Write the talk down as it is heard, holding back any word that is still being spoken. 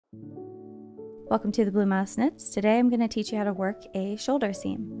Welcome to the Blue Mouse Knits. Today I'm going to teach you how to work a shoulder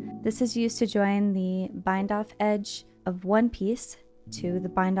seam. This is used to join the bind-off edge of one piece to the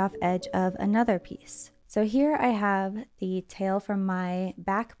bind-off edge of another piece. So here I have the tail from my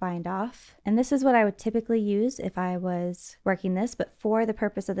back bind-off, and this is what I would typically use if I was working this, but for the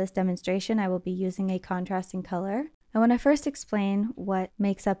purpose of this demonstration I will be using a contrasting color. I want to first explain what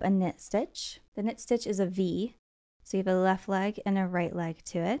makes up a knit stitch. The knit stitch is a V. So you have a left leg and a right leg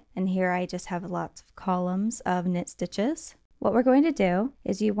to it. And here I just have lots of columns of knit stitches. What we're going to do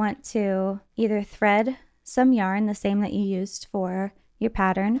is you want to either thread some yarn, the same that you used for your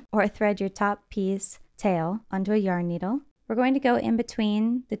pattern, or thread your top piece tail onto a yarn needle. We're going to go in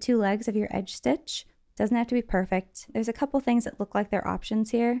between the two legs of your edge stitch. Doesn't have to be perfect. There's a couple things that look like they're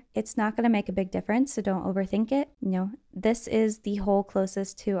options here. It's not going to make a big difference, so don't overthink it. This is the hole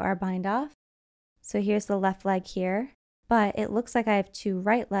closest to our bind off. So here's the left leg here, but it looks like I have two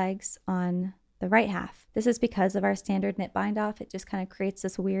right legs on the right half. This is because of our standard knit bind off. It just kind of creates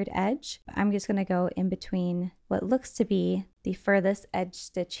this weird edge. I'm just going to go in between what looks to be the furthest edge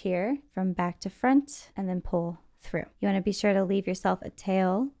stitch here from back to front and then pull through. You want to be sure to leave yourself a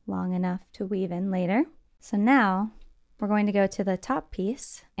tail long enough to weave in later. So now we're going to go to the top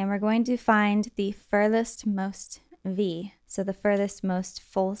piece and we're going to find the furthest most V. So the furthest most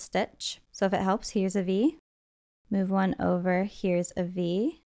full stitch. So if it helps, here's a V. Move one over, here's a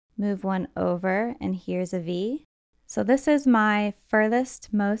V. Move one over and here's a V. So this is my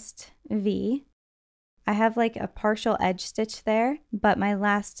furthest most V. I have like a partial edge stitch there, but my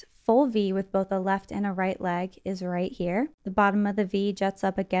last full V with both a left and a right leg is right here. The bottom of the V juts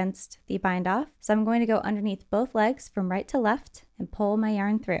up against the bind off. So I'm going to go underneath both legs from right to left and pull my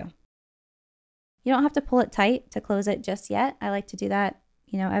yarn through. You don't have to pull it tight to close it just yet. I like to do that,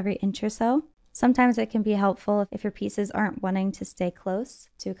 every inch or so. Sometimes it can be helpful if your pieces aren't wanting to stay close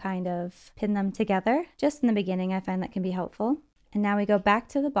to kind of pin them together. Just in the beginning, I find that can be helpful. And now we go back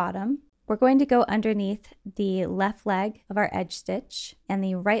to the bottom. We're going to go underneath the left leg of our edge stitch and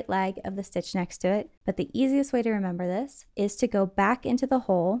the right leg of the stitch next to it. But the easiest way to remember this is to go back into the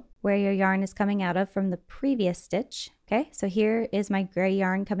hole where your yarn is coming out of from the previous stitch. Okay, so here is my gray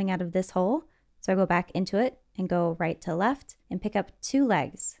yarn coming out of this hole. So I go back into it and go right to left and pick up two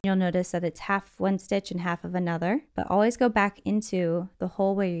legs. You'll notice that it's half one stitch and half of another, but always go back into the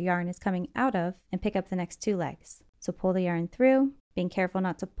hole where your yarn is coming out of and pick up the next two legs. So pull the yarn through, being careful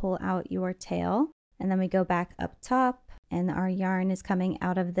not to pull out your tail. And then we go back up top and our yarn is coming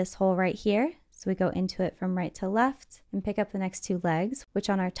out of this hole right here. So we go into it from right to left and pick up the next two legs,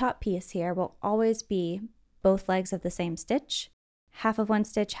 which on our top piece here will always be both legs of the same stitch, half of one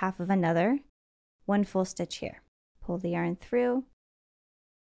stitch, half of another. One full stitch here. Pull the yarn through.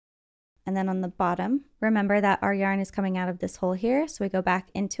 And then on the bottom, remember that our yarn is coming out of this hole here, so we go back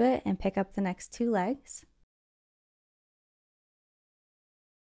into it and pick up the next two legs.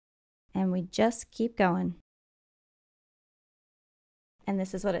 And we just keep going. And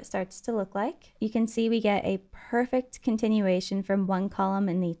this is what it starts to look like. You can see we get a perfect continuation from one column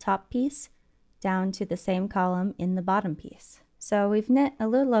in the top piece down to the same column in the bottom piece. So we've knit a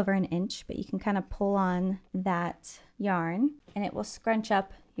little over an inch, but you can kind of pull on that yarn and it will scrunch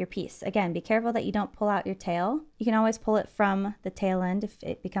up your piece. Again, be careful that you don't pull out your tail. You can always pull it from the tail end if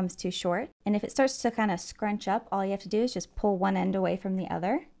it becomes too short. And if it starts to kind of scrunch up, all you have to do is just pull one end away from the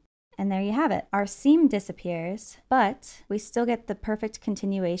other. And there you have it. Our seam disappears, but we still get the perfect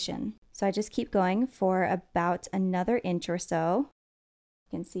continuation. So I just keep going for about another inch or so.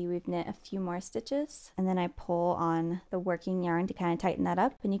 You can see we've knit a few more stitches and then I pull on the working yarn to kind of tighten that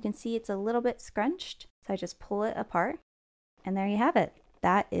up, and you can see it's a little bit scrunched, so I just pull it apart and there you have it.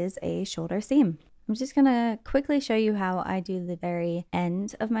 That is a shoulder seam. I'm just gonna quickly show you how I do the very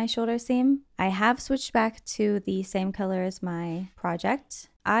end of my shoulder seam. I have switched back to the same color as my project.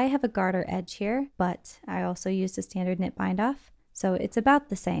 I have a garter edge here, but I also used a standard knit bind off, so it's about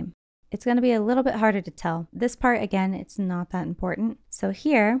the same. It's going to be a little bit harder to tell. This part, again, it's not that important. So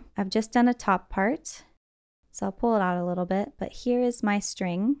here, I've just done a top part. So I'll pull it out a little bit, but here is my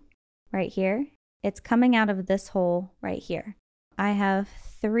string right here. It's coming out of this hole right here. I have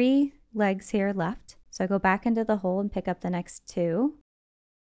 3 legs here left. So I go back into the hole and pick up the next 2.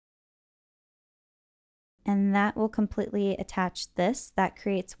 And that will completely attach this. That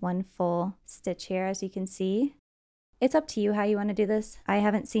creates one full stitch here, as you can see. It's up to you how you want to do this. I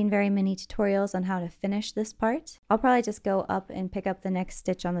haven't seen very many tutorials on how to finish this part. I'll probably just go up and pick up the next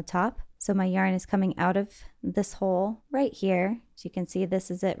stitch on the top. So my yarn is coming out of this hole right here. As you can see, this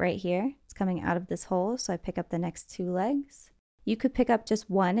is it right here. It's coming out of this hole, so I pick up the next 2 legs. You could pick up just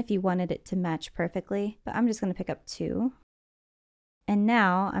one if you wanted it to match perfectly, but I'm just going to pick up 2. And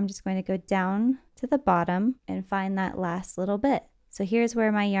now I'm just going to go down to the bottom and find that last little bit. So here's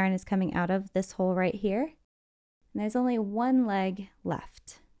where my yarn is coming out of, this hole right here. And there's only one leg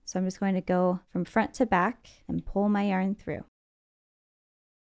left. So I'm just going to go from front to back and pull my yarn through.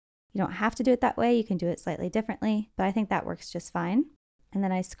 You don't have to do it that way, you can do it slightly differently, but I think that works just fine. And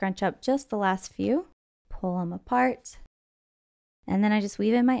then I scrunch up just the last few, pull them apart, and then I just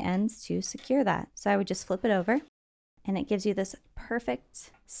weave in my ends to secure that. So I would just flip it over, and it gives you this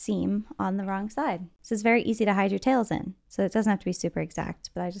perfect seam on the wrong side. This is very easy to hide your tails in, so it doesn't have to be super exact,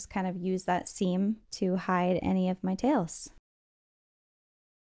 but I just kind of use that seam to hide any of my tails.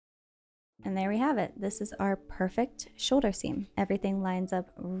 And there we have it. This is our perfect shoulder seam. Everything lines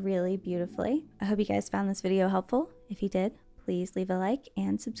up really beautifully. I hope you guys found this video helpful. If you did, please leave a like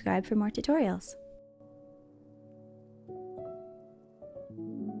and subscribe for more tutorials.